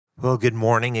Well, good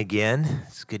morning again.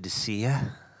 It's good to see you.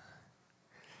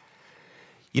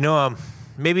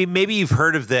 Maybe you've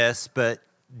heard of this, but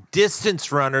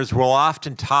distance runners will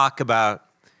often talk about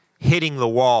hitting the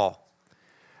wall.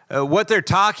 What they're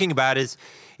talking about is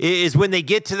when they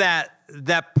get to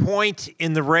that point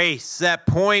in the race, that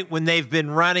point when they've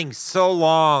been running so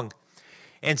long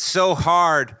and so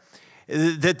hard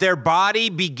that their body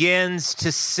begins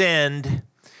to send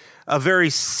a very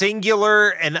singular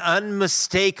and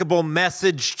unmistakable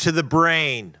message to the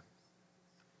brain.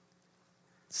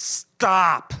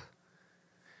 Stop.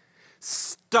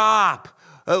 Stop.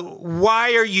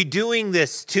 Why are you doing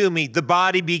this to me? The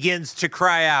body begins to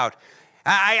cry out.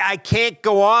 I can't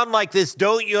go on like this.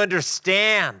 Don't you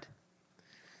understand?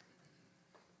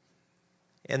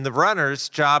 And the runner's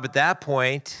job at that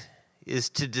point is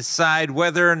to decide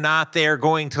whether or not they are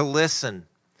going to listen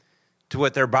to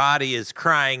what their body is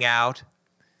crying out,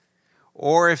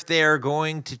 or if they are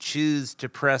going to choose to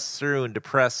press through and to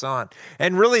press on.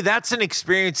 And really, that's an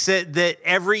experience that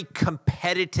every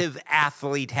competitive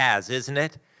athlete has, isn't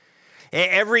it?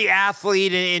 Every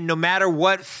athlete, in no matter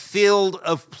what field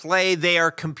of play they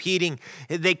are competing,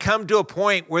 they come to a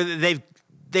point where they've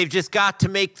just got to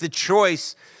make the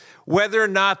choice whether or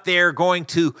not they're going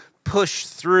to push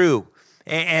through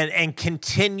and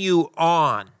continue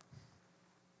on.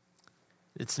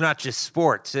 It's not just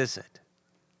sports, is it?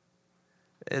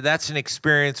 That's an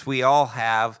experience we all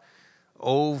have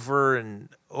over and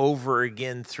over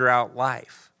again throughout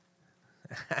life.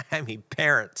 I mean,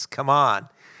 parents, come on.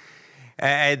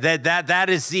 That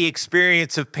is the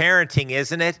experience of parenting,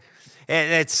 isn't it?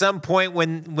 At some point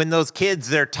when those kids,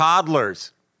 they're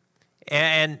toddlers,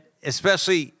 and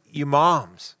especially you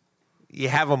moms, you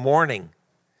have a morning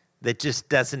that just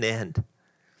doesn't end.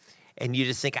 And you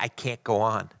just think, I can't go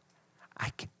on. I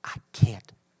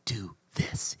can't do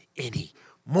this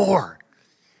anymore.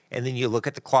 And then you look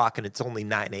at the clock and it's only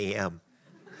 9 a.m.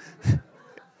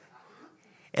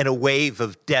 And a wave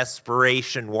of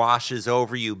desperation washes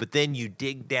over you. But then you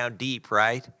dig down deep,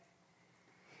 right?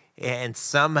 And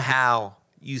somehow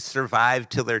you survive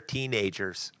till they're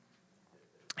teenagers.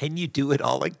 And you do it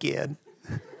all again.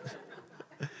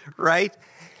 Right?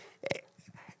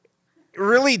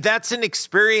 Really, that's an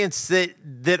experience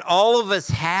that all of us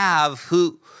have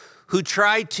who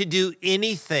try to do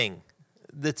anything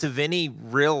that's of any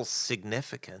real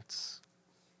significance.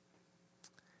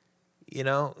 You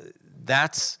know,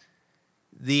 that's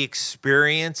the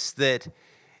experience that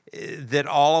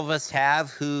all of us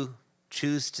have who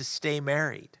choose to stay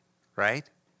married, right?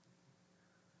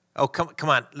 Oh, come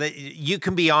on. You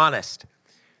can be honest.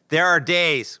 There are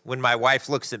days when my wife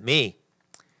looks at me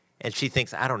and she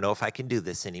thinks, I don't know if I can do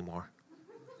this anymore.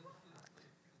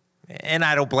 And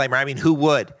I don't blame her. I mean, who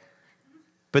would?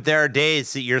 But there are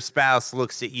days that your spouse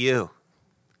looks at you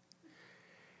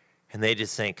and they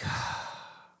just think,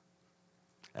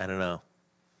 I don't know.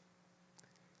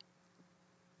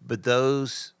 But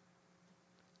those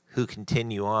who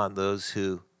continue on, those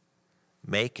who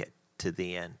make it to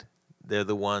the end, they're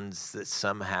the ones that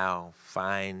somehow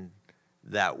find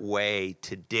that way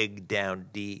to dig down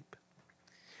deep.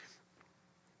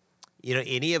 You know,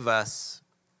 any of us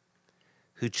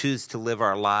who choose to live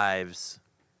our lives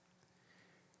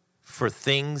for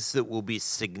things that will be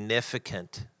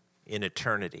significant in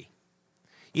eternity,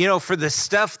 you know, for the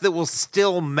stuff that will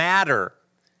still matter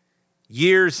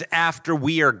years after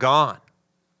we are gone,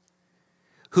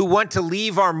 who want to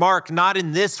leave our mark not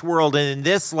in this world and in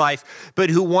this life, but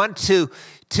who want to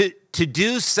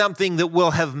do something that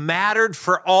will have mattered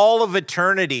for all of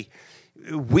eternity,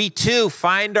 we too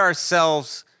find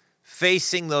ourselves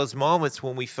facing those moments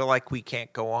when we feel like we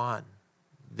can't go on,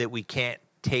 that we can't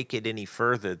take it any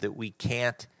further, that we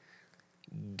can't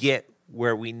get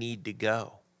where we need to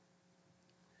go.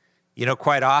 You know,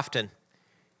 quite often,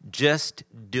 just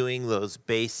doing those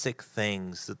basic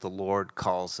things that the Lord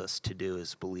calls us to do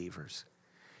as believers,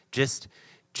 just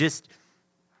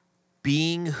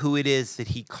being who it is that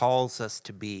He calls us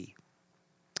to be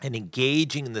and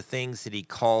engaging in the things that He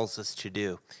calls us to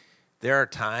do. There are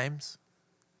times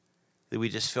that we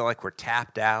just feel like we're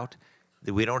tapped out,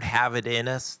 that we don't have it in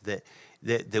us,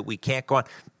 that we can't go on.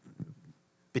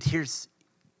 But here's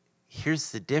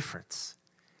the difference.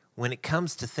 When it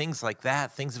comes to things like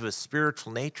that, things of a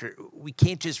spiritual nature, we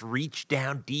can't just reach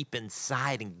down deep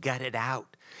inside and gut it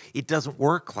out. It doesn't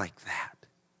work like that.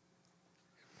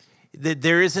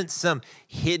 There isn't some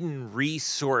hidden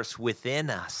resource within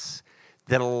us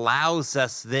that allows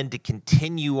us then to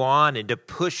continue on and to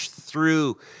push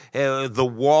through the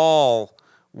wall,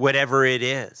 whatever it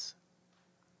is.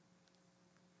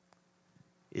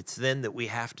 It's then that we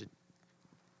have to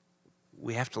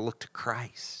look to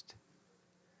Christ.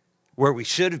 where we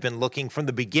should have been looking from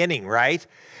the beginning, right?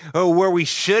 Oh, where we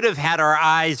should have had our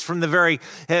eyes from the very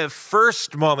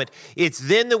first moment. It's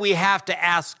then that we have to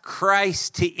ask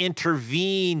Christ to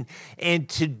intervene and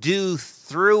to do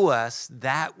through us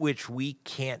that which we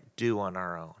can't do on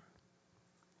our own.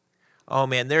 Oh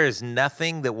man, there is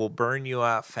nothing that will burn you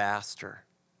out faster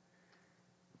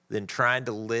than trying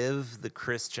to live the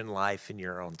Christian life in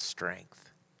your own strength.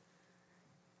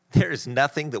 There is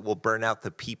nothing that will burn out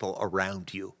the people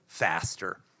around you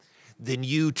faster than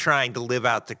you trying to live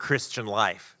out the Christian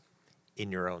life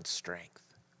in your own strength.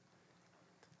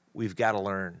 We've got to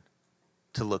learn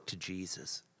to look to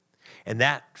Jesus. And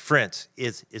that, friends,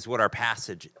 is what our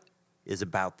passage is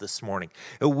about this morning.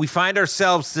 We find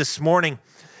ourselves this morning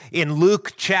in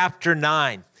Luke chapter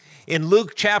 9. In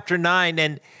Luke chapter 9,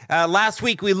 and last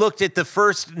week we looked at the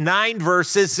first 9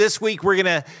 verses. This week we're going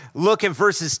to look at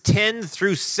verses 10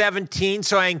 through 17.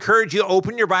 So I encourage you,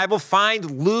 open your Bible,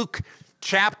 find Luke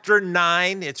chapter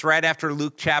 9. It's right after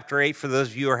Luke chapter 8 for those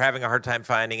of you who are having a hard time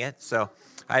finding it. So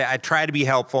I try to be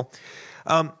helpful.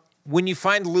 When you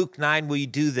find Luke 9, will you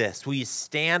do this? Will you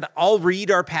stand? I'll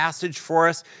read our passage for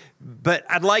us, but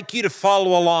I'd like you to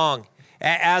follow along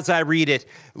as I read it.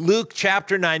 Luke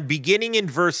chapter 9, beginning in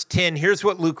verse 10, here's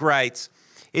what Luke writes.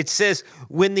 It says,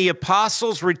 when the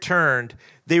apostles returned,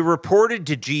 they reported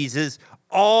to Jesus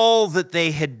all that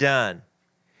they had done.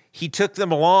 He took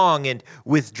them along and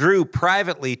withdrew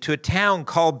privately to a town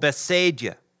called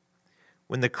Bethsaida.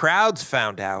 When the crowds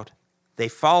found out, they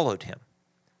followed him.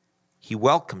 He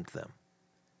welcomed them,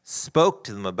 spoke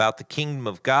to them about the kingdom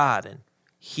of God, and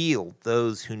healed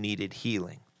those who needed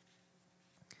healing.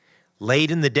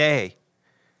 Late in the day,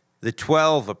 the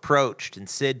 12 approached and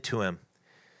said to him,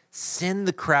 send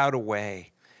the crowd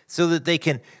away so that they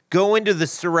can go into the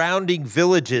surrounding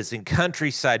villages and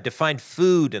countryside to find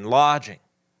food and lodging,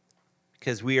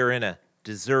 because we are in a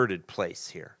deserted place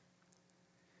here.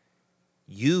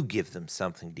 You give them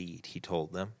something to eat, he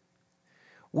told them.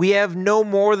 We have no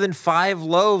more than 5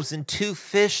 loaves and 2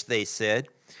 fish, they said,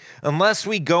 unless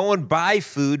we go and buy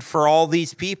food for all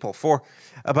these people, for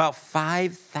about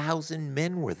 5,000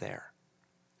 men were there.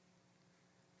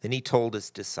 Then he told his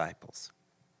disciples,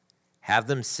 have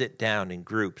them sit down in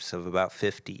groups of about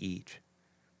 50 each.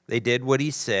 They did what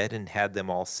he said and had them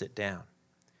all sit down.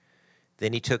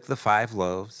 Then he took the 5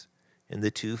 loaves and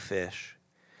the 2 fish,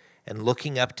 and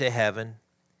looking up to heaven,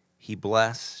 he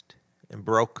blessed and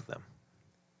broke them.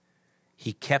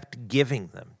 He kept giving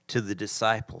them to the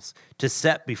disciples to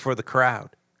set before the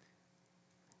crowd.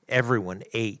 Everyone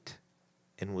ate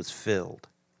and was filled.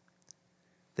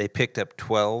 They picked up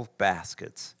 12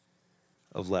 baskets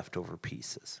of leftover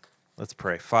pieces. Let's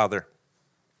pray. Father,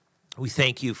 we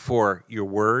thank you for your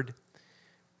word.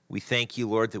 We thank you,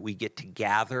 Lord, that we get to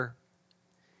gather.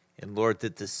 And Lord,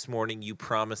 that this morning you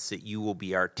promise that you will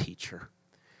be our teacher,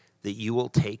 that you will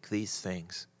take these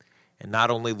things and not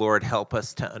only, Lord, help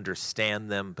us to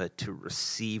understand them, but to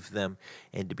receive them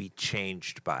and to be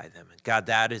changed by them. And God,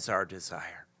 that is our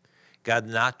desire. God,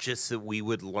 not just that we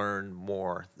would learn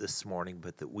more this morning,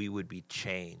 but that we would be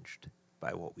changed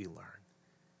by what we learn.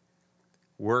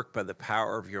 Work by the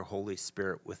power of your Holy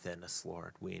Spirit within us,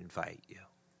 Lord. We invite you.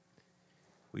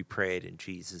 We pray it in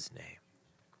Jesus'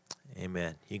 name.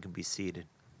 Amen. You can be seated.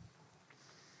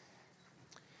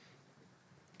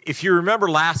 If you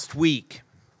remember last week,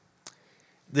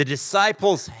 the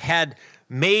disciples had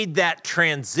made that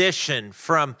transition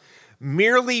from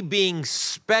merely being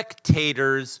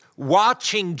spectators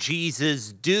watching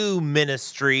Jesus do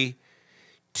ministry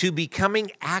to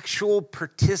becoming actual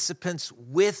participants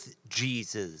with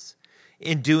Jesus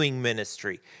in doing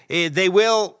ministry. If you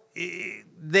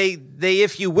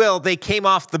will, they came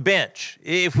off the bench.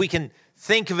 If we can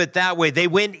think of it that way, they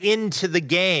went into the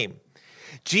game.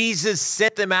 Jesus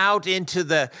sent them out into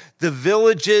the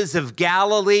villages of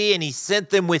Galilee, and he sent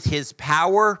them with his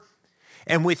power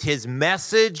and with his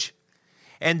message.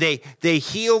 And they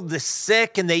healed the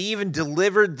sick, and they even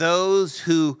delivered those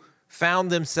who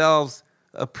found themselves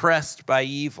oppressed by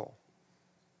evil.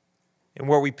 And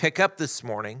where we pick up this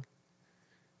morning,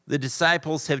 the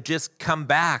disciples have just come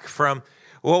back from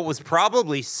what was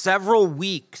probably several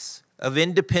weeks of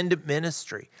independent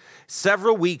ministry,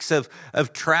 several weeks of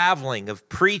traveling, of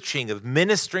preaching, of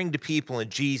ministering to people in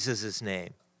Jesus'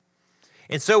 name.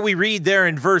 And so we read there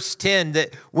in verse 10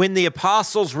 that when the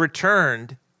apostles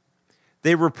returned,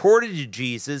 they reported to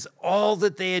Jesus all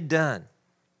that they had done.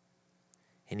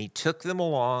 And he took them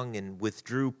along and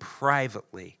withdrew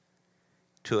privately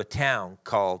to a town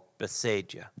called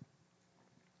Bethsaida.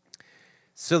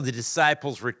 So the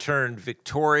disciples returned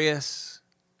victorious,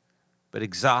 but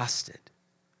exhausted.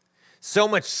 So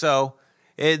much so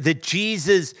that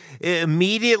Jesus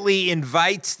immediately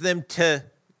invites them to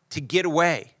get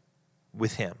away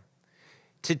with him,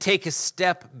 to take a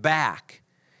step back,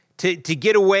 to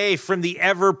get away from the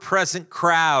ever-present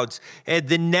crowds and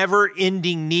the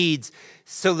never-ending needs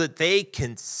so that they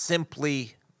can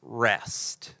simply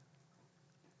rest.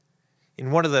 In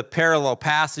one of the parallel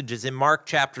passages in Mark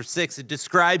chapter 6, it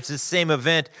describes the same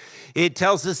event. It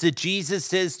tells us that Jesus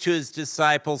says to his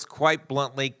disciples quite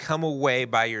bluntly, "Come away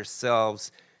by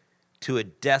yourselves to a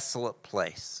desolate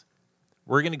place."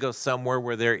 We're going to go somewhere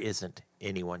where there isn't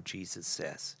anyone, Jesus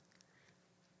says,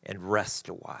 and rest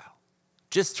a while,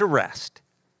 just to rest.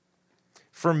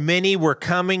 For many were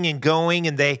coming and going,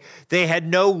 and they had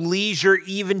no leisure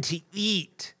even to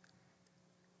eat.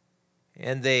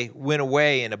 And they went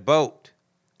away in a boat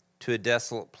to a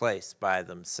desolate place by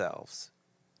themselves.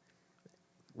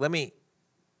 Let me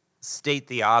state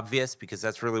the obvious, because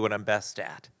that's really what I'm best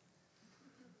at.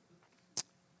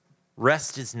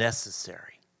 Rest is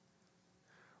necessary.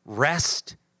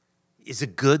 Rest is a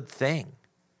good thing.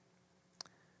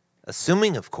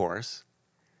 Assuming, of course,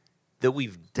 that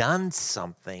we've done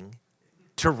something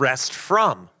to rest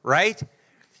from, right?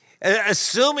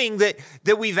 Assuming that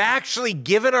we've actually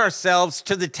given ourselves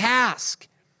to the task.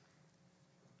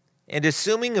 And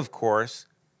assuming, of course,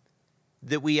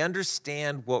 that we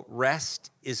understand what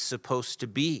rest is supposed to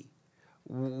be,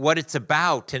 what it's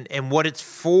about, and what it's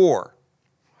for.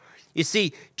 You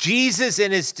see, Jesus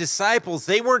and his disciples,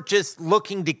 they weren't just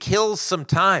looking to kill some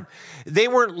time. They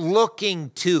weren't looking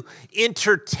to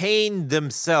entertain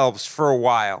themselves for a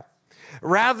while.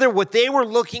 Rather, what they were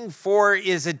looking for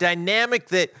is a dynamic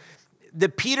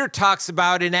that Peter talks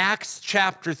about in Acts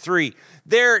chapter 3.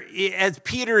 There, as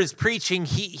Peter is preaching,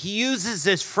 he uses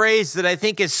this phrase that I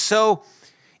think is so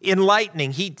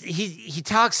enlightening. He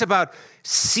talks about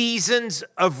seasons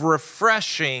of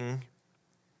refreshing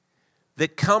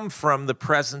that come from the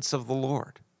presence of the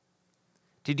Lord.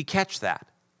 Did you catch that?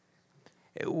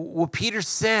 What Peter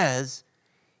says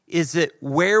is that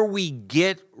where we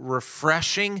get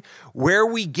refreshing, where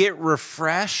we get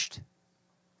refreshed,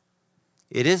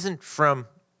 it isn't from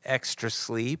extra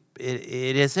sleep.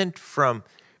 It isn't from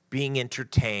being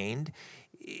entertained.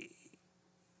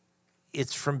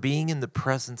 It's from being in the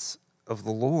presence of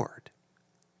the Lord.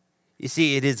 You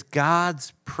see, it is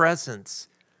God's presence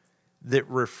that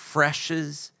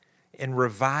refreshes and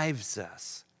revives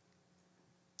us.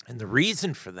 And the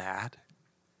reason for that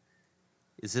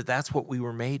is that that's what we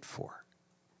were made for.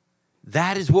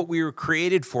 That is what we were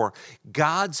created for.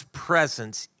 God's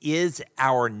presence is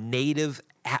our native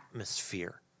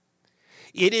atmosphere.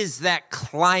 It is that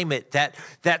climate,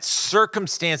 that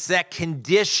circumstance, that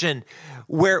condition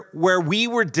where we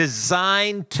were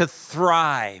designed to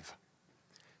thrive.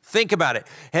 Think about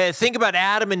it. Think about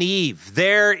Adam and Eve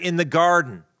there in the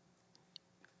garden,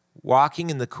 walking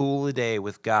in the cool of the day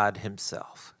with God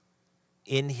himself,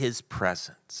 in his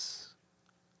presence.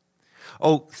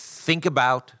 Oh, think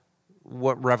about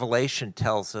what Revelation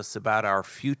tells us about our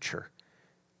future,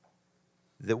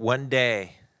 that one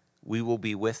day we will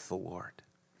be with the Lord.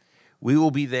 We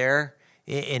will be there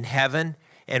in heaven,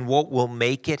 and what will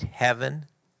make it heaven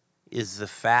is the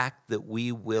fact that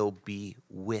we will be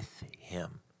with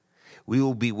him. We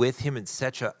will be with him in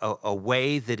such a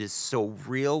way that is so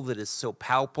real, that is so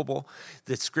palpable,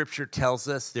 that Scripture tells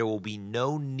us there will be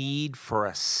no need for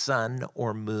a sun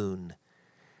or moon,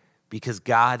 because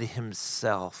God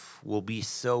himself will be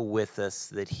so with us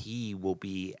that he will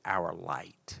be our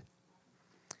light.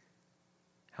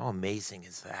 How amazing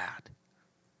is that?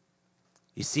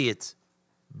 You see, it's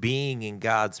being in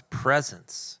God's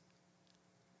presence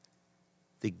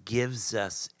that gives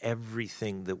us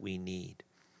everything that we need.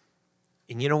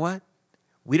 And you know what?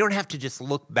 We don't have to just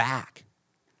look back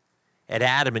at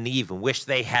Adam and Eve and wish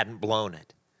they hadn't blown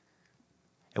it.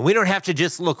 And we don't have to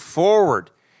just look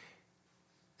forward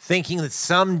thinking that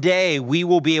someday we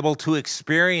will be able to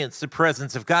experience the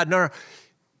presence of God. No.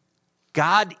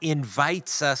 God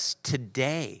invites us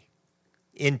today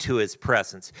into his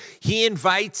presence. He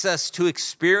invites us to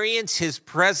experience his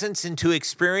presence and to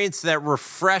experience that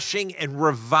refreshing and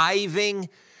reviving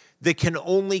that can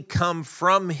only come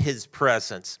from his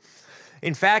presence.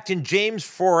 In fact, in James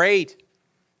 4:8,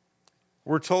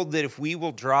 we're told that if we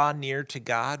will draw near to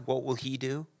God, what will he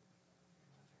do?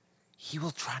 He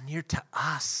will draw near to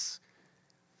us.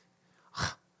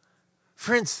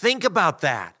 Friends, think about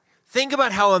that. Think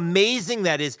about how amazing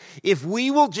that is. If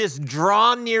we will just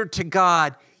draw near to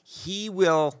God, he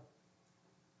will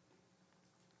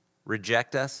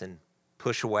reject us and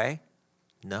push away?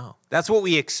 No. That's what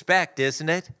we expect, isn't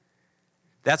it?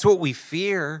 That's what we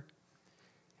fear.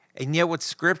 And yet what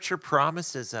Scripture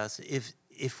promises us,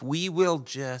 if we will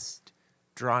just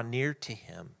draw near to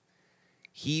him,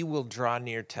 he will draw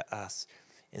near to us.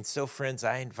 And so, friends,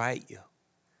 I invite you,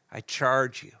 I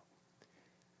charge you,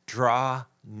 draw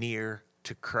near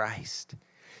to Christ.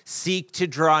 Seek to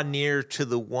draw near to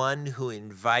the one who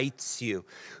invites you,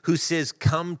 who says,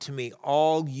 "Come to me,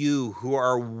 all you who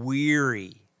are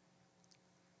weary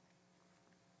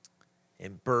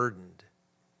and burdened,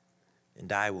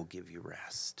 and I will give you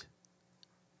rest."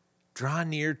 Draw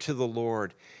near to the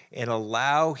Lord and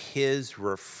allow his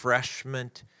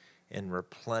refreshment and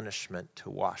replenishment to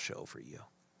wash over you.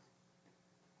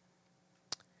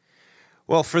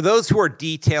 Well, for those who are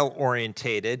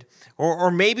detail-orientated,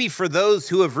 or maybe for those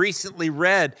who have recently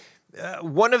read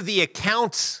one of the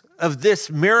accounts of this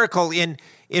miracle in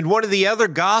one of the other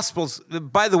Gospels,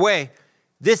 by the way,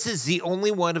 this is the only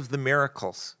one of the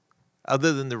miracles,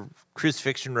 other than the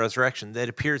crucifixion and resurrection, that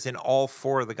appears in all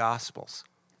four of the Gospels.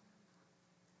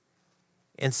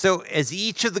 And so as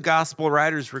each of the Gospel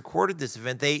writers recorded this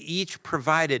event, they each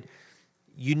provided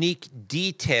unique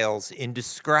details in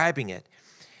describing it.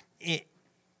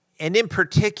 And in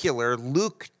particular,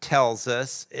 Luke tells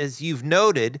us, as you've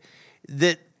noted,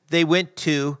 that they went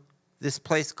to this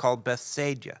place called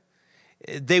Bethsaida.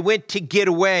 They went to get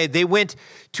away. They went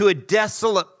to a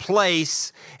desolate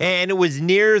place, and it was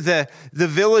near the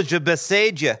village of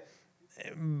Bethsaida.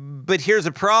 But here's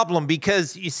a problem,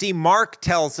 because you see, Mark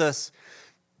tells us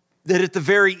that at the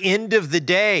very end of the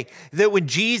day, that when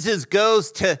Jesus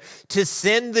goes to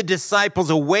send the disciples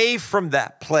away from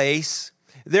that place,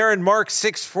 there in Mark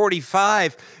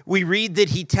 6:45, we read that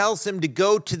he tells them to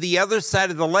go to the other side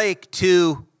of the lake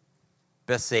to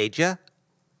Bethsaida.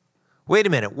 Wait a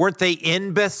minute, weren't they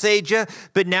in Bethsaida?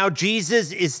 But now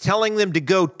Jesus is telling them to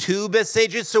go to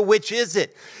Bethsaida, so which is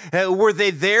it? Were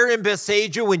they there in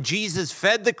Bethsaida when Jesus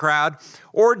fed the crowd,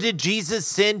 or did Jesus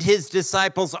send his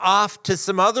disciples off to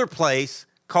some other place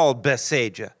called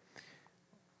Bethsaida?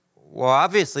 Well,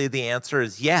 obviously the answer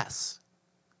is yes.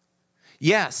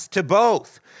 Yes, to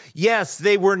both. Yes,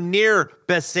 they were near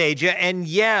Bethsaida, and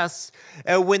yes,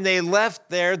 when they left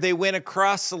there, they went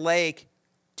across the lake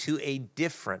to a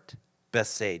different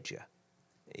Bethsaida.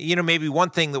 You know, maybe one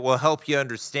thing that will help you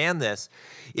understand this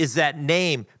is that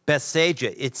name,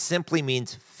 Bethsaida. It simply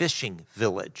means fishing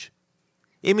village.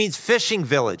 It means fishing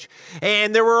village.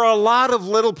 And there were a lot of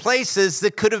little places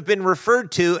that could have been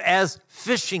referred to as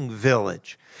fishing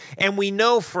village. And we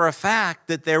know for a fact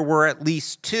that there were at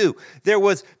least two. There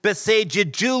was Bethsaida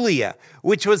Julia,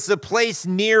 which was the place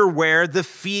near where the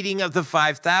feeding of the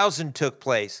 5,000 took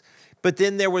place. But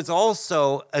then there was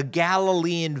also a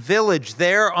Galilean village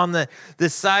there on the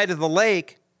side of the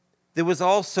lake that was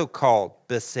also called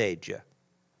Bethsaida.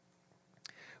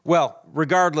 Well,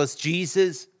 regardless,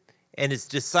 Jesus and his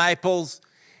disciples,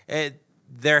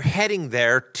 they're heading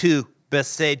there to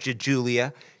Bethsaida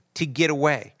Julia to get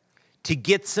away, to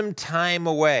get some time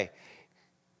away.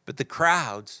 But the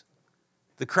crowds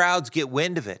get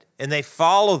wind of it, and they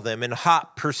follow them in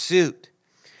hot pursuit.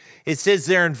 It says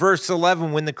there in verse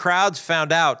 11, when the crowds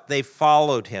found out, they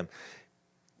followed him.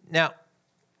 Now,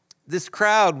 this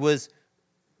crowd was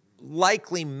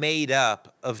likely made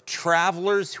up of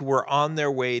travelers who were on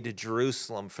their way to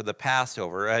Jerusalem for the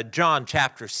Passover. John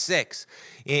chapter 6,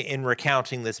 in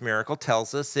recounting this miracle,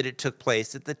 tells us that it took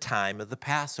place at the time of the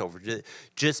Passover,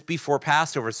 just before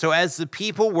Passover. So as the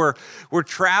people were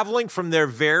traveling from their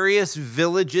various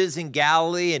villages in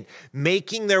Galilee and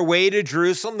making their way to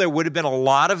Jerusalem, there would have been a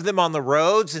lot of them on the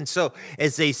roads. And so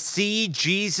as they see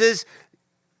Jesus,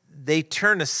 they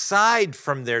turn aside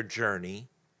from their journey.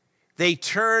 They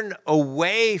turn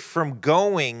away from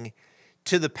going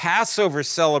to the Passover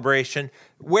celebration,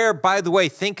 where, by the way,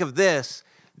 think of this,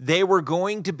 they were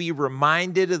going to be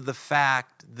reminded of the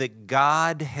fact that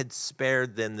God had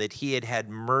spared them, that he had had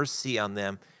mercy on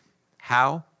them.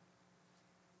 How?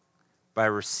 By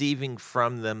receiving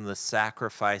from them the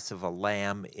sacrifice of a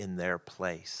lamb in their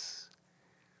place.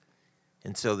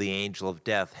 And so the angel of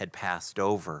death had passed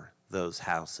over those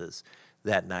houses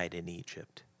that night in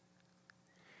Egypt.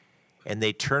 And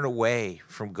they turn away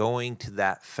from going to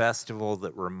that festival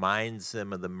that reminds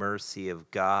them of the mercy of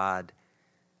God.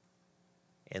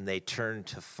 And they turn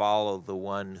to follow the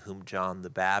one whom John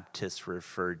the Baptist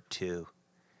referred to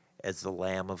as the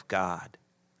Lamb of God,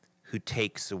 who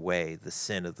takes away the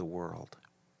sin of the world.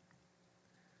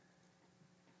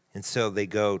 And so they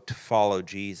go to follow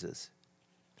Jesus.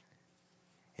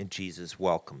 And Jesus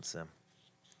welcomes them.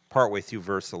 Partway through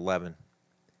verse 11,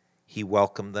 he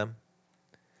welcomed them,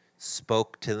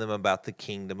 spoke to them about the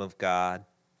kingdom of God,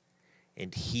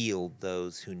 and healed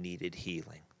those who needed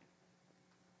healing.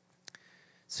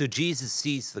 So Jesus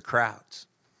sees the crowds,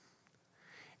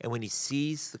 And when he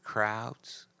sees the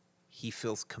crowds, he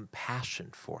feels compassion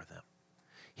for them.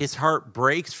 His heart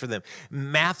breaks for them.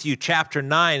 Matthew chapter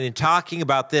 9, in talking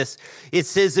about this, it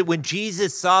says that when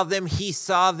Jesus saw them, he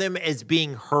saw them as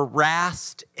being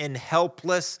harassed and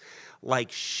helpless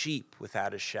like sheep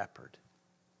without a shepherd.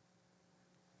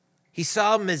 He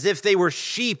saw them as if they were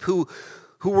sheep who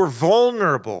were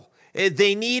vulnerable.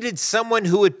 They needed someone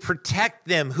who would protect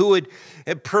them, who would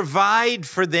provide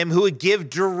for them, who would give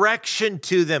direction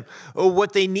to them.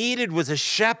 What they needed was a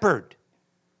shepherd.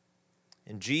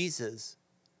 And Jesus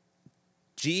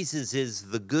is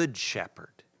the good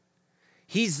shepherd.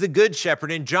 He's the good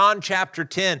shepherd. In John chapter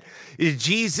 10,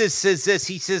 Jesus says this.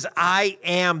 He says, I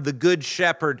am the good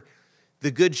shepherd.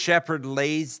 The good shepherd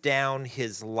lays down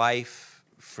his life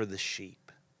for the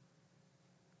sheep.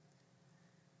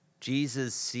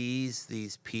 Jesus sees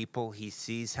these people. He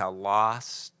sees how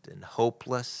lost and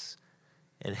hopeless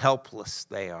and helpless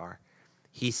they are.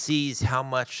 He sees how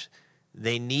much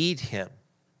they need him.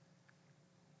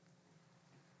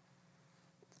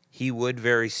 He would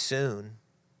very soon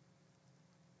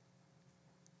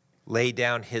lay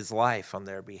down his life on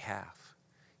their behalf.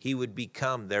 He would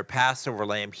become their Passover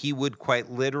lamb. He would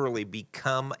quite literally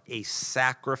become a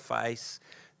sacrifice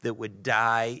that would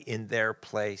die in their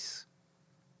place.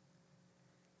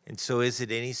 And so is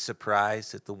it any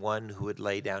surprise that the one who would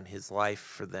lay down his life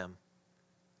for them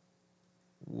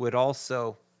would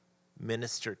also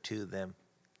minister to them,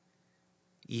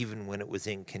 even when it was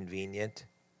inconvenient?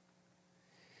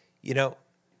 You know,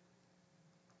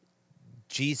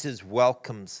 Jesus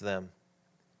welcomes them,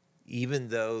 even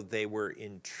though they were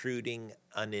intruding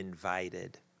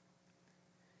uninvited.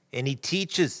 And he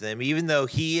teaches them, even though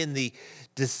he and the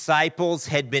disciples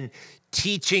had been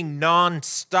teaching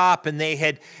nonstop, and they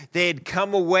had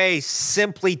come away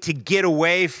simply to get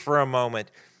away for a moment.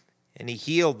 And he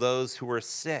healed those who were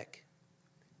sick,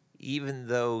 even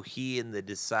though he and the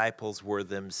disciples were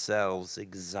themselves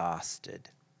exhausted.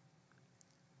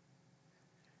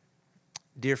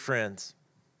 Dear friends,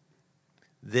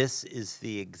 this is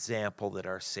the example that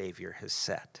our Savior has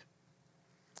set.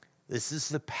 This is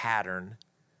the pattern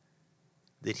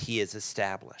that he has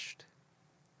established.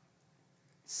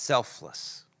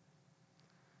 Selfless,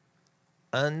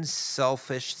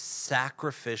 unselfish,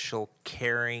 sacrificial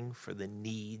caring for the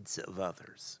needs of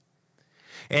others.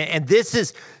 And this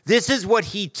is what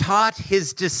he taught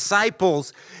his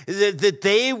disciples that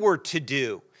they were to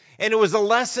do. And it was a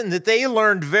lesson that they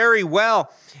learned very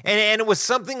well. And it was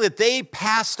something that they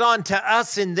passed on to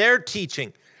us in their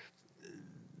teaching.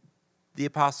 The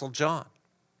Apostle John,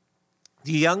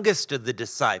 the youngest of the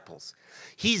disciples,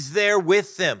 he's there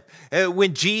with them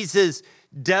when Jesus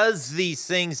does these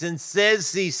things and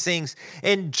says these things.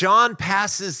 And John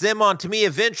passes them on to me.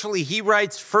 Eventually, he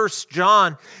writes 1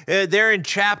 John there in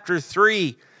chapter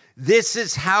 3. This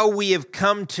is how we have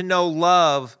come to know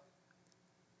love.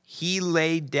 He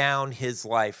laid down his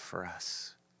life for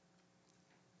us.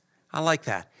 I like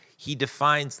that. He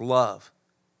defines love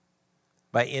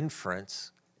by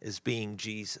inference as being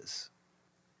Jesus.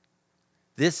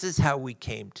 This is how we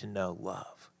came to know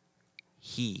love.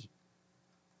 He,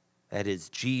 that is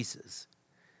Jesus,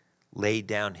 laid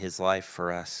down his life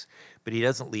for us. But he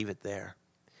doesn't leave it there.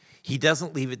 He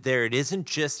doesn't leave it there. It isn't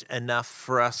just enough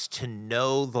for us to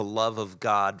know the love of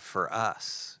God for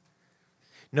us.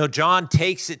 No, John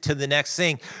takes it to the next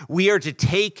thing. We are to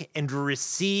take and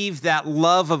receive that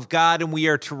love of God, and we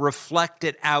are to reflect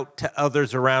it out to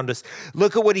others around us.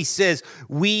 Look at what he says.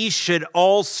 We should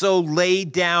also lay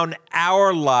down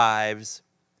our lives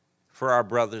for our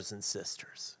brothers and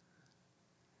sisters.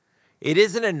 It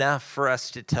isn't enough for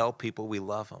us to tell people we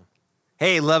love them.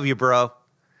 Hey, love you, bro.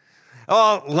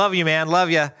 Oh, love you, man. Love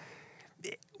you.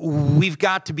 We've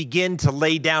got to begin to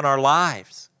lay down our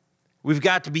lives. We've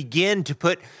got to begin to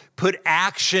put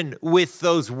action with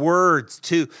those words,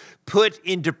 to put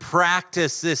into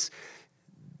practice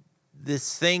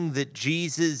this thing that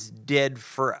Jesus did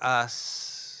for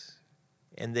us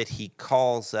and that he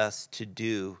calls us to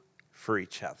do for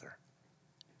each other.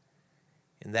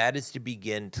 And that is to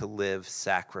begin to live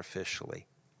sacrificially.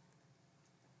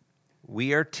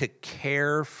 We are to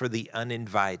care for the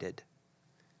uninvited.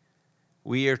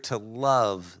 We are to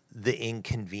love the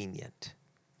inconvenient.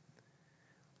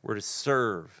 We're to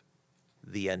serve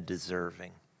the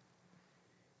undeserving.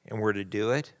 And we're to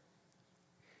do it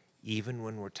even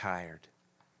when we're tired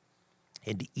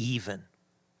and even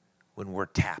when we're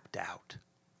tapped out.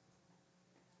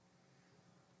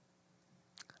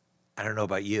 I don't know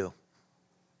about you,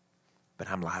 but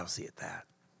I'm lousy at that.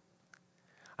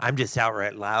 I'm just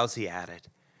outright lousy at it.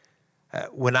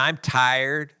 When I'm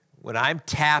tired, when I'm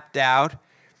tapped out,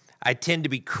 I tend to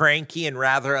be cranky and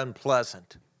rather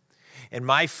unpleasant. And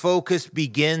my focus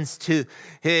begins to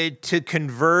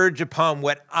converge upon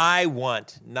what I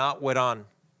want, not what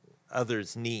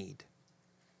others need.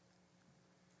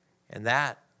 And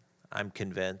that, I'm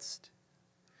convinced,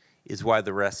 is why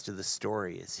the rest of the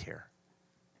story is here.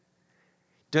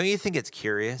 Don't you think it's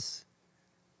curious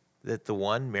that the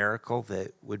one miracle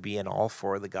that would be in all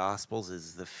four of the Gospels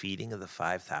is the feeding of the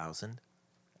 5,000?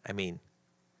 I mean,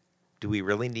 do we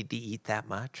really need to eat that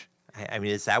much? I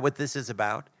mean, is that what this is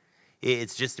about?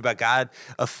 It's just about God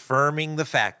affirming the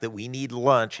fact that we need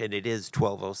lunch, and it is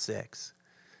 12:06.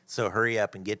 So hurry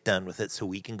up and get done with it so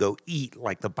we can go eat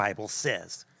like the Bible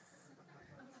says.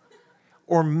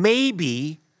 Or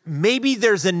maybe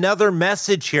there's another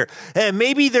message here.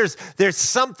 Maybe there's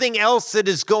something else that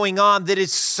is going on that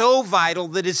is so vital,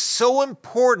 that is so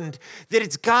important, that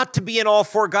it's got to be in all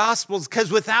four Gospels,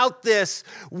 because without this,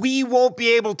 we won't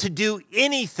be able to do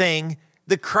anything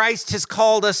that Christ has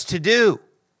called us to do.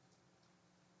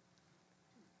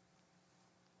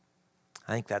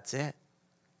 I think that's it.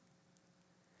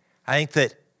 I think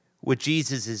that what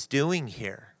Jesus is doing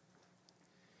here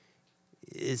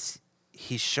is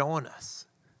he's showing us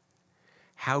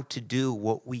how to do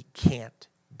what we can't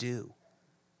do.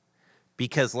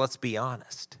 Because let's be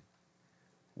honest,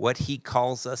 what he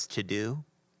calls us to do,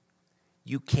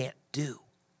 you can't do.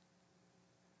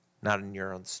 Not in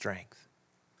your own strength.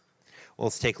 Well,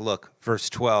 let's take a look. Verse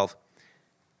 12.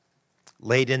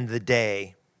 Late in the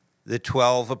day, the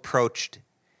 12 approached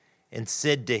and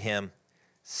said to him,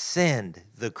 "Send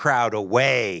the crowd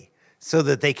away so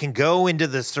that they can go into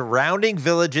the surrounding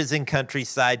villages and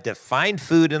countryside to find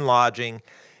food and lodging,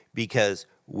 because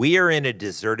we are in a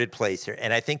deserted place here."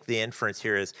 And I think the inference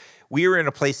here is we are in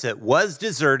a place that was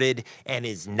deserted and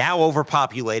is now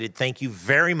overpopulated. Thank you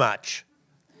very much.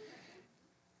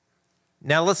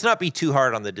 Now, let's not be too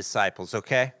hard on the disciples,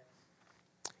 okay?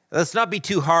 Let's not be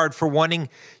too hard for wanting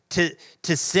to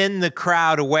send the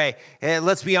crowd away.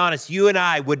 Let's be honest, you and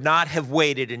I would not have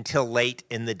waited until late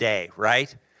in the day,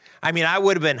 right? I mean, I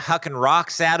would have been hucking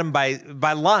rocks at them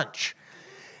by lunch.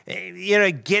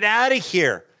 Get out of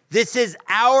here. This is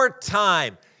our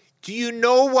time. Do you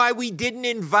know why we didn't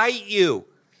invite you?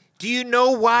 Do you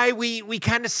know why we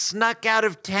kind of snuck out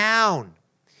of town?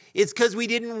 It's because we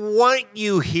didn't want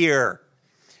you here.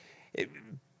 It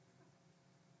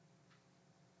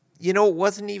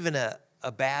wasn't even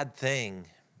a bad thing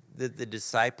that the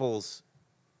disciples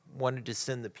wanted to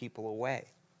send the people away.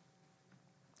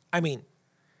 I mean,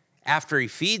 after he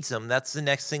feeds them, that's the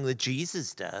next thing that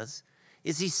Jesus does,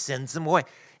 is he sends them away.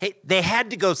 Hey, they had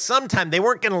to go sometime. They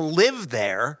weren't going to live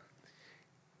there.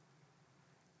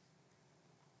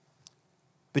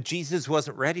 But Jesus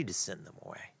wasn't ready to send them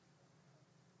away.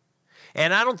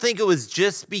 And I don't think it was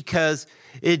just because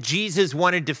Jesus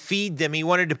wanted to feed them. He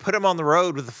wanted to put them on the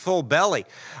road with a full belly.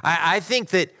 I think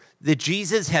that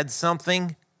Jesus had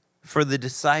something for the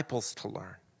disciples to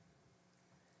learn.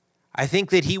 I think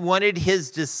that he wanted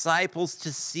his disciples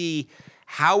to see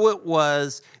how it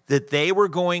was that they were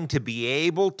going to be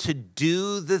able to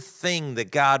do the thing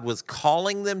that God was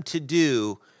calling them to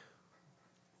do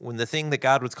when the thing that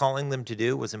God was calling them to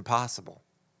do was impossible,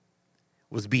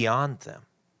 was beyond them.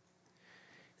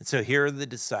 And so here are the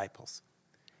disciples,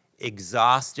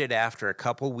 exhausted after a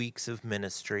couple weeks of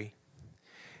ministry.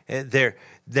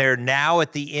 They're now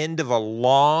at the end of a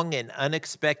long and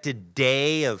unexpected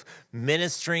day of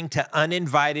ministering to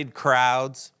uninvited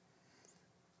crowds.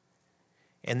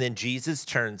 And then Jesus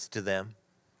turns to them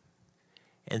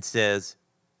and says,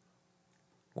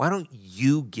 "Why don't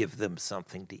you give them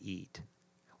something to eat?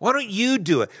 Why don't you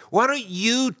do it? Why don't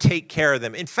you take care of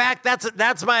them? In fact,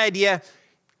 that's my idea.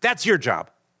 That's your job.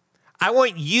 I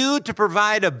want you to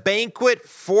provide a banquet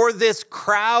for this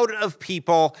crowd of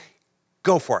people.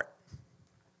 Go for it."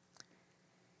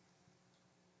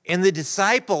 And the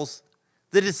disciples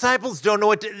don't know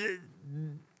what to...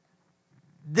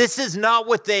 This is not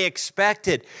what they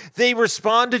expected. They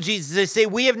respond to Jesus. They say,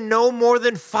 "We have no more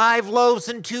than 5 loaves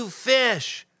and 2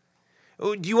 fish.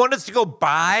 Do you want us to go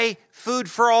buy food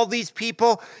for all these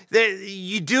people?"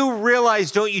 You do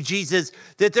realize, don't you, Jesus,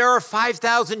 that there are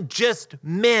 5,000 just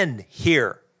men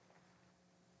here.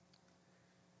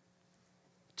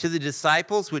 To the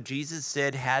disciples, what Jesus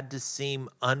said had to seem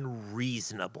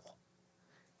unreasonable.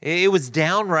 It was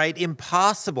downright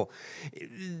impossible.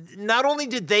 Not only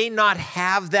did they not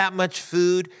have that much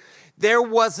food, there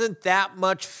wasn't that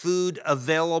much food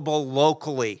available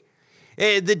locally.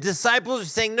 The disciples are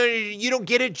saying, "No, you don't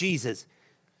get it, Jesus.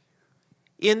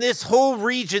 In this whole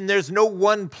region, there's no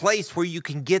one place where you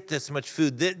can get this much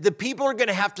food. The people are going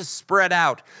to have to spread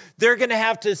out. They're going to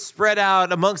have to spread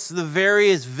out amongst the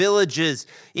various villages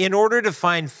in order to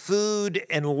find food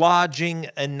and lodging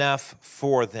enough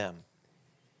for them.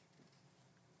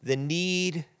 The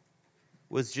need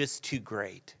was just too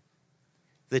great.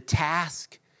 The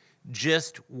task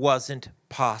just wasn't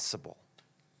possible.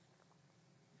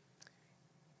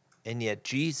 And yet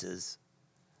Jesus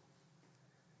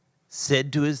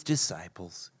said to his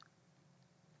disciples,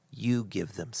 "You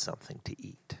give them something to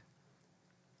eat."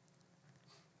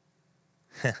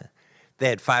 They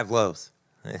had 5 loaves.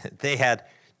 They had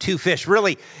 2 fish.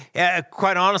 Really,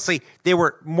 quite honestly, they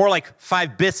were more like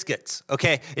 5 biscuits,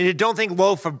 okay? And don't think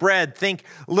loaf of bread. Think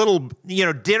little,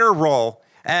 dinner roll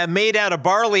made out of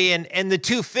barley. And the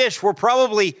 2 fish were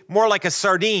probably more like a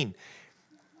sardine.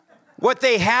 What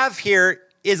they have here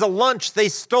is a lunch they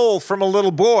stole from a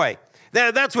little boy.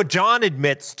 That's what John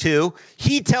admits to.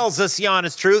 He tells us the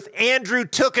honest truth. Andrew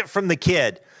took it from the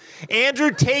kid.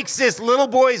 Andrew takes this little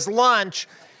boy's lunch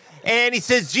and he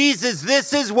says, "Jesus,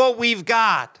 this is what we've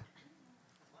got."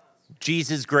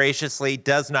 Jesus graciously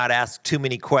does not ask too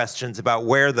many questions about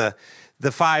where the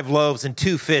 5 loaves and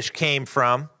 2 fish came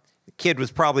from. The kid was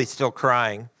probably still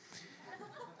crying.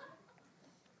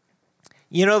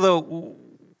 Though,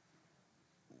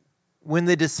 when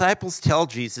the disciples tell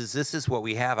Jesus, "This is what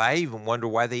we have," I even wonder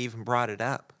why they even brought it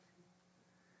up.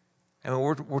 I mean,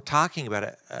 we're talking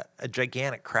about a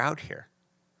gigantic crowd here.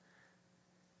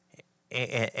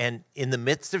 And in the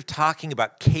midst of talking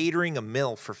about catering a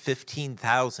meal for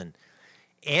 15,000,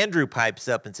 Andrew pipes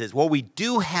up and says, "Well, we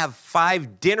do have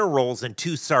 5 dinner rolls and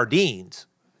 2 sardines.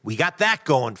 We got that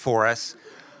going for us."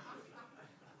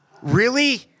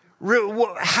 Really?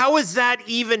 How is that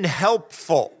even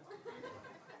helpful?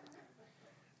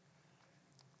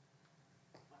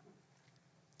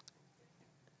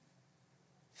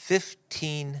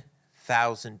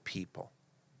 $15,000 people.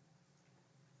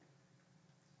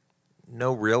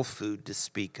 No real food to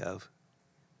speak of.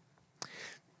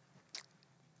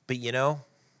 But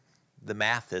the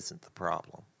math isn't the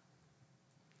problem.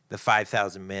 The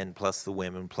 5,000 men plus the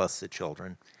women plus the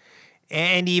children.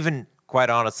 And even, quite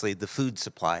honestly, the food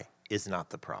supply is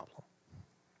not the problem.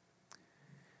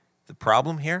 The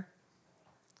problem here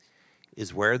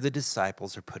is where the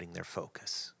disciples are putting their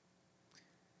focus,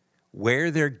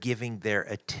 where they're giving their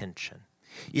attention.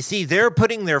 You see, they're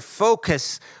putting their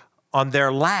focus on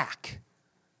their lack,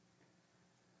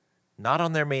 not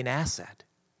on their main asset.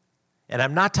 And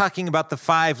I'm not talking about the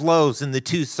 5 loaves and the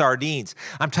 2 sardines.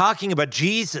 I'm talking about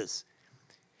Jesus.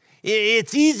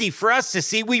 It's easy for us to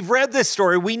see. We've read this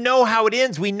story. We know how it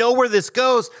ends. We know where this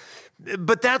goes.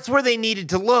 But that's where they needed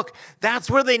to look. That's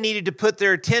where they needed to put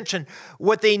their attention.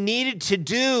 What they needed to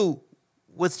do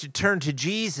was to turn to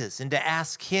Jesus and to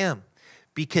ask him,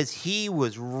 because he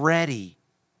was ready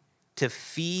to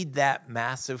feed that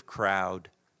massive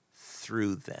crowd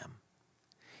through them.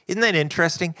 Isn't that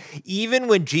interesting? Even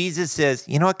when Jesus says,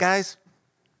 "You know what, guys?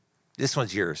 This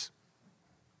one's yours.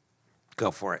 Go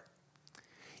for it."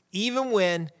 Even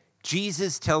when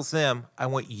Jesus tells them, "I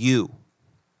want you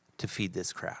to feed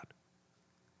this crowd,"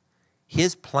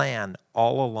 his plan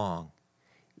all along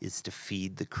is to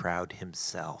feed the crowd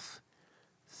himself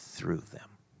through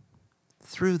them.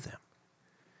 Through them.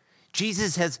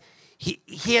 Jesus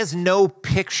has no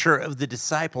picture of the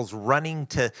disciples running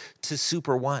to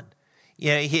Super One.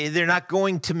 They're not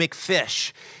going to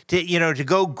McFish to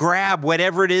go grab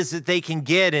whatever it is that they can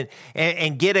get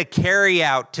and get a carry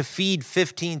out to feed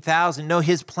 15,000. No,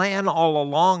 his plan all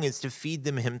along is to feed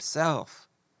them himself,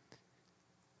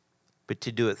 but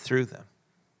to do it through them.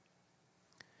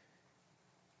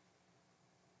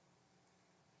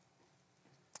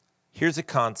 Here's a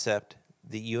concept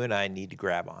that you and I need to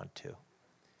grab onto.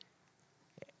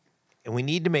 And we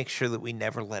need to make sure that we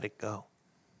never let it go.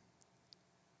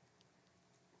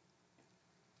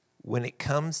 When it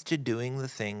comes to doing the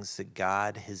things that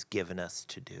God has given us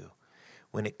to do,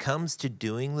 when it comes to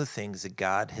doing the things that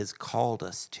God has called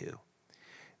us to,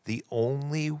 the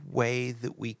only way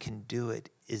that we can do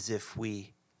it is if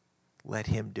we let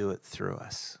him do it through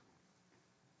us.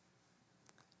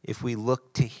 If we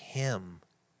look to him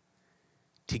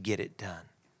to get it done.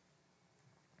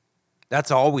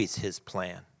 That's always his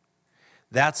plan.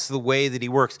 That's the way that he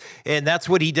works. And that's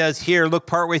what he does here. Look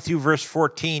partway through verse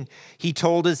 14. He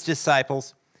told his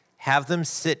disciples, "Have them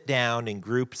sit down in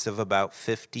groups of about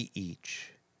 50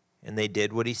 each." And they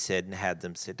did what he said and had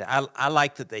them sit down. I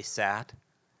like that they sat.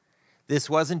 This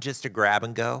wasn't just a grab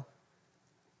and go.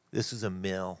 This was a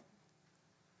meal.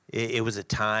 It was a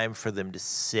time for them to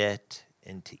sit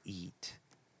and to eat.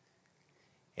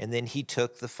 And then he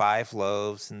took the 5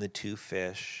 loaves and the 2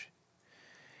 fish,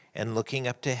 and looking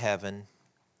up to heaven,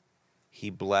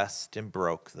 he blessed and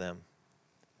broke them.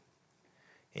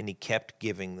 And he kept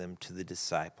giving them to the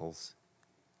disciples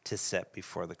to set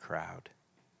before the crowd.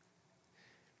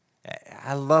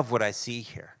 I love what I see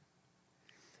here.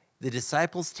 The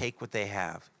disciples take what they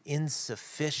have,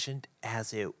 insufficient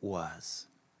as it was,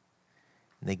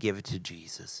 and they give it to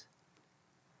Jesus.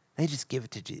 They just give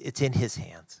it to Jesus. It's in his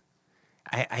hands.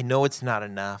 I know it's not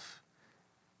enough,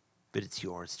 but it's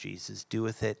yours, Jesus. Do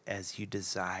with it as you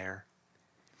desire.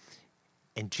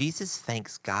 And Jesus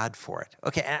thanks God for it.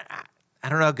 Okay, I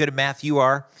don't know how good at math you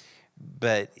are,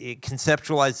 but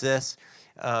conceptualize this.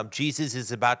 Jesus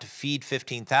is about to feed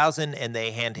 15,000, and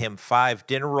they hand him 5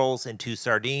 dinner rolls and 2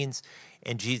 sardines.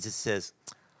 And Jesus says,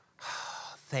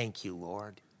 oh, thank you,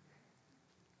 Lord.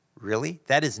 Really?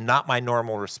 That is not my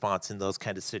normal response in those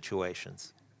kind of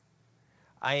situations.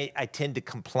 I tend to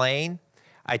complain.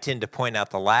 I tend to point out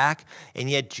the lack. And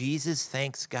yet Jesus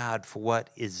thanks God for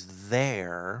what is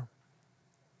there.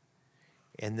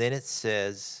 And then it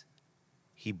says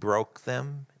he broke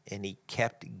them and he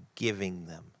kept giving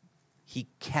them. He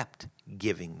kept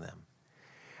giving them.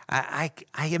 I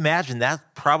imagine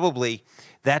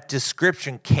that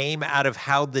description came out of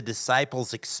how the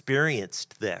disciples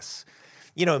experienced this.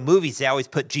 You know, in movies, they always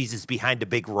put Jesus behind a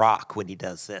big rock when he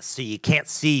does this, so you can't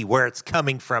see where it's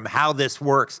coming from, how this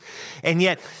works. And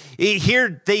yet,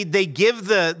 here they give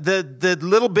the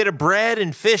little bit of bread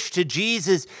and fish to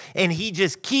Jesus, and he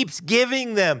just keeps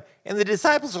giving them. And the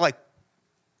disciples are like,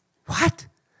 what?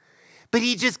 But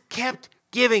he just kept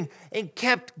giving and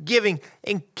kept giving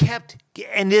and kept.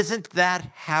 And isn't that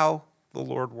how the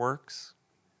Lord works?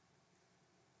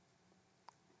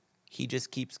 He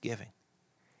just keeps giving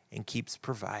and keeps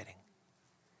providing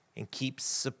and keeps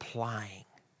supplying.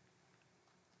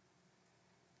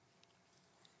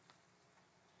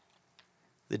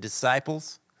 The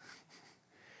disciples,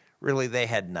 really, they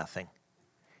had nothing.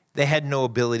 They had no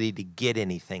ability to get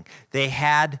anything. They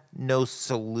had no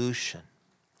solution.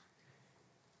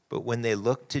 But when they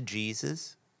looked to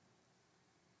Jesus,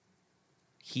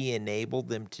 he enabled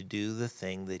them to do the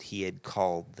thing that he had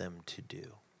called them to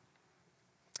do.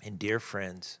 And dear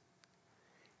friends,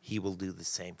 he will do the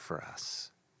same for us.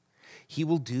 He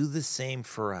will do the same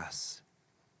for us.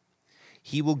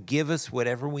 He will give us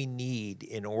whatever we need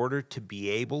in order to be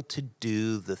able to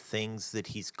do the things that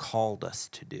he's called us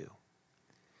to do.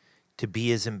 To be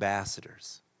his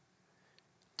ambassadors,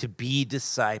 to be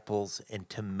disciples and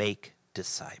to make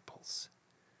disciples,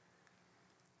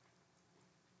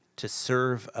 to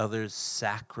serve others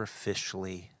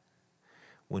sacrificially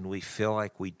when we feel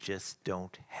like we just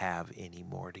don't have any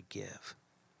more to give.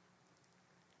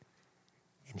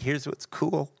 And here's what's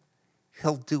cool.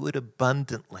 He'll do it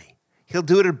abundantly. He'll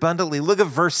do it abundantly. Look at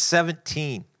verse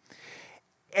 17.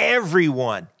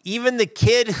 Everyone, even the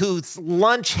kid whose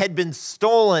lunch had been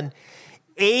stolen,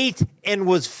 ate and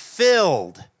was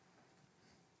filled.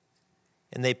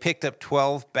 And they picked up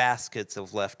 12 baskets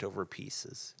of leftover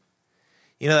pieces.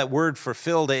 You know, that word for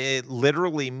filled, it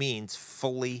literally means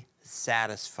fully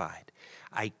satisfied.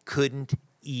 I couldn't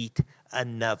eat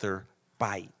another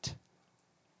bite.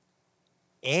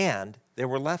 And there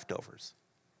were leftovers.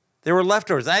 There were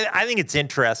leftovers. I think it's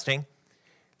interesting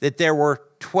that there were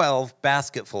 12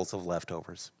 basketfuls of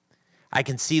leftovers. I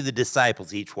can see the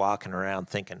disciples each walking around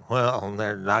thinking, well,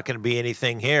 there's not going to be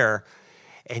anything here.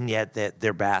 And yet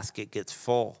their basket gets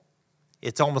full.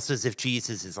 It's almost as if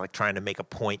Jesus is like trying to make a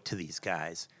point to these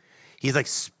guys. He's like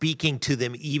speaking to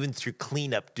them even through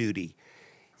cleanup duty.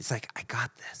 He's like, I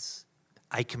got this.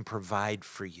 I can provide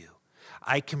for you.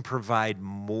 I can provide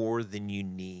more than you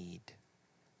need.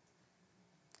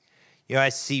 You know, I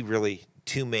see really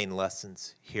 2 main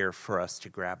lessons here for us to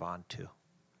grab onto.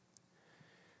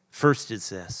 First is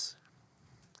this.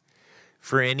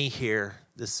 For any here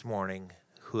this morning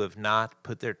who have not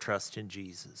put their trust in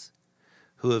Jesus,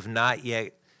 who have not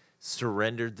yet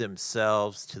surrendered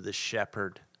themselves to the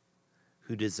shepherd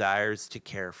who desires to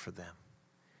care for them,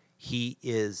 he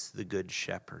is the good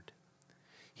shepherd.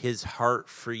 His heart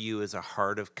for you is a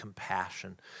heart of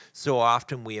compassion. So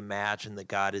often we imagine that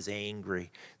God is angry,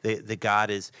 that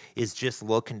God is just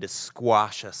looking to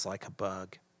squash us like a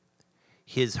bug.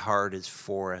 His heart is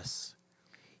for us.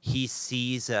 He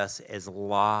sees us as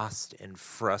lost and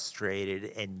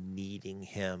frustrated and needing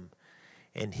him.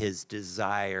 And his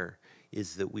desire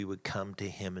is that we would come to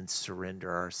him and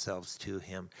surrender ourselves to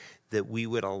him, that we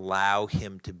would allow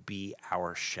him to be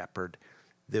our shepherd,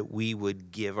 that we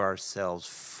would give ourselves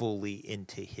fully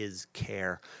into his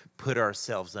care, put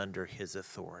ourselves under his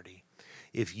authority.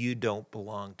 If you don't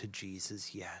belong to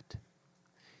Jesus yet,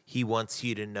 He wants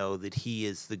you to know that he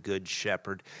is the good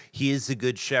shepherd. He is the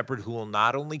good shepherd who will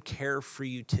not only care for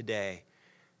you today,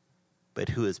 but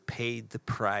who has paid the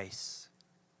price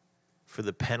for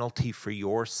the penalty for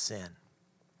your sin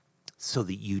so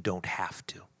that you don't have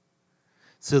to.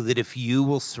 So that if you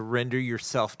will surrender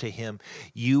yourself to him,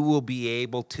 you will be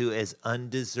able to, as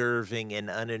undeserving and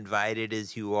uninvited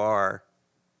as you are,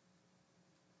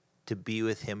 to be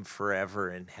with him forever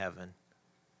in heaven,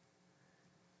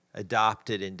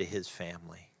 adopted into his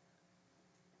family.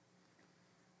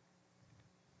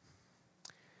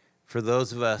 For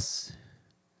those of us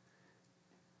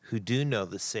who do know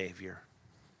the Savior,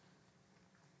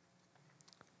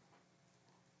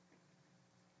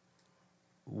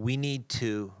 we need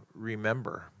to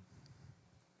remember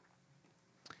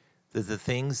that the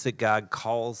things that God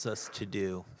calls us to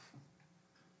do,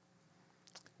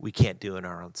 we can't do in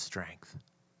our own strength.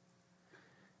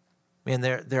 Man,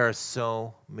 there are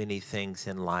so many things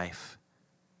in life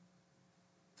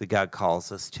that God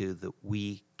calls us to that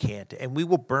we can't. And we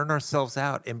will burn ourselves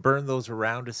out and burn those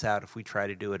around us out if we try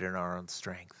to do it in our own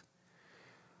strength.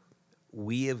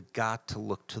 We have got to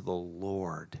look to the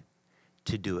Lord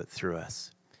to do it through us.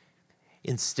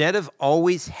 Instead of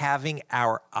always having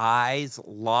our eyes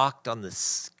locked on the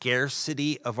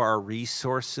scarcity of our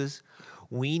resources,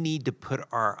 we need to put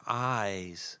our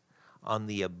eyes on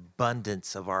the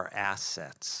abundance of our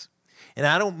assets. And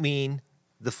I don't mean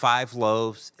the 5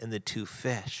 loaves and the 2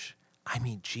 fish. I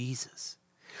mean Jesus.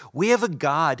 We have a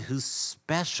God who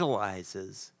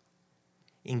specializes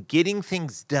in getting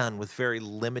things done with very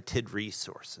limited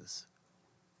resources.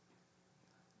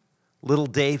 Little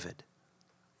David,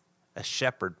 a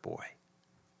shepherd boy,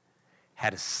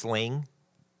 had a sling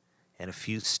and a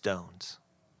few stones.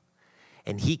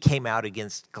 And he came out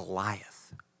against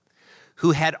Goliath,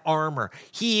 who had armor.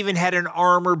 He even had an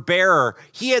armor bearer.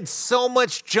 He had so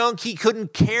much junk he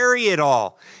couldn't carry it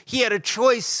all. He had a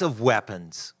choice of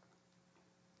weapons.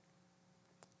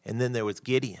 And then there was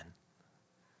Gideon.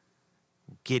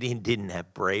 Gideon didn't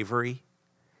have bravery.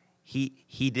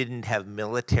 He didn't have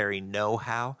military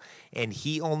know-how, and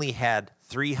he only had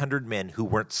 300 men who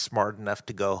weren't smart enough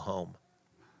to go home.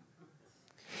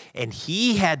 And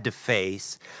he had to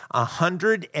face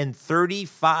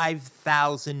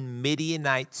 135,000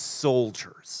 Midianite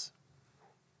soldiers.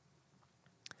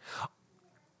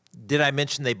 Did I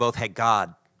mention they both had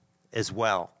God as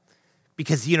well?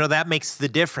 Because, that makes the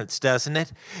difference, doesn't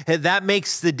it? That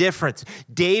makes the difference.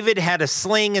 David had a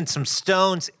sling and some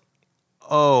stones.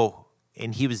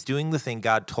 And he was doing the thing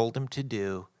God told him to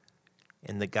do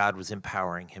and that God was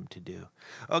empowering him to do.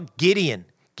 Gideon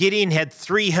had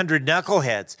 300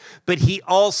 knuckleheads, but he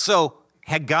also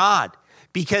had God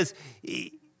because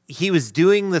he was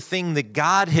doing the thing that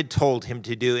God had told him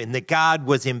to do and that God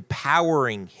was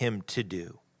empowering him to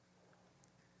do.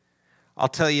 I'll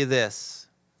tell you this.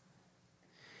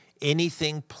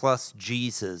 Anything plus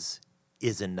Jesus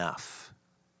is enough.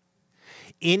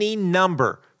 Any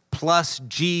number plus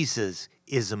Jesus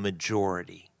is a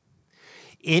majority.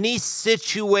 Any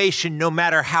situation, no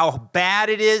matter how bad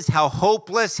it is, how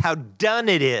hopeless, how done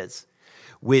it is,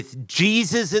 with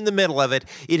Jesus in the middle of it,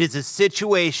 it is a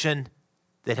situation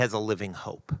that has a living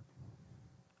hope.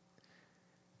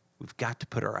 We've got to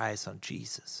put our eyes on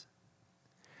Jesus.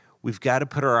 We've got to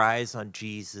put our eyes on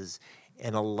Jesus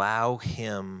and allow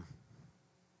him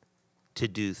to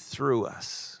do through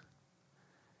us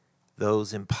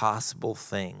those impossible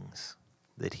things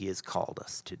that he has called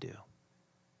us to do.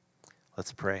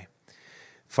 Let's pray.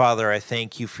 Father, I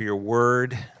thank you for your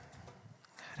word.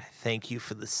 I thank you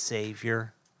for the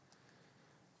Savior,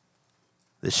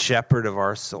 the shepherd of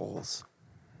our souls,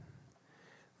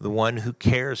 the one who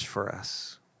cares for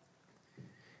us,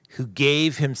 who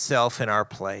gave himself in our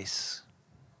place,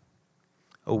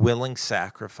 a willing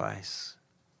sacrifice.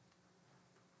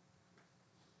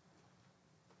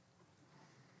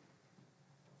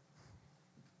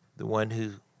 The one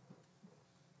who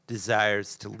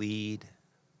desires to lead,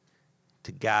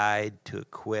 to guide, to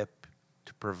equip,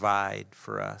 to provide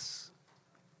for us.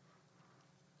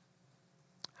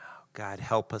 Oh, God,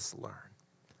 help us learn.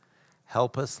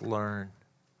 Help us learn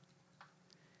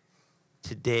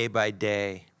to day by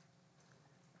day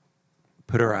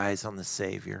put our eyes on the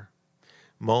Savior.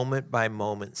 Moment by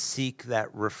moment, seek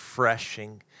that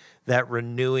refreshing, that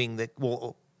renewing that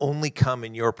will only come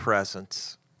in your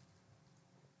presence.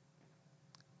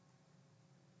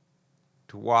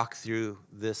 To walk through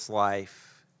this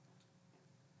life,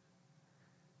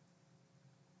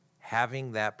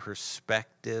 having that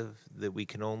perspective that we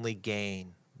can only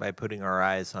gain by putting our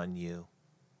eyes on you.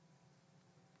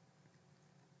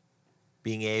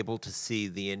 Being able to see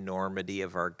the enormity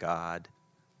of our God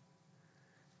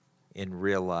and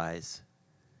realize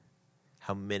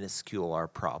how minuscule our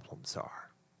problems are.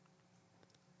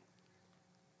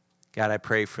 God, I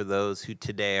pray for those who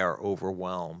today are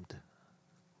overwhelmed,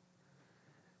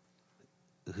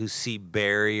 who see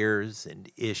barriers and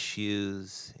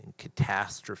issues and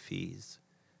catastrophes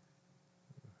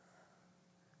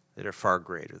that are far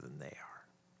greater than they are.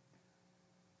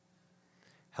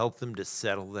 Help them to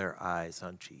settle their eyes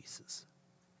on Jesus,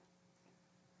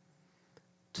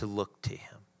 to look to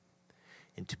him,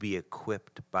 and to be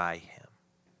equipped by him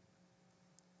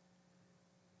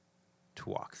to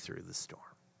walk through the storm.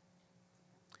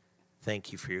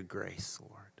 Thank you for your grace,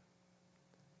 Lord.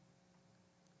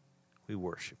 We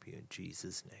worship you in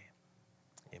Jesus'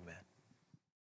 name. Amen.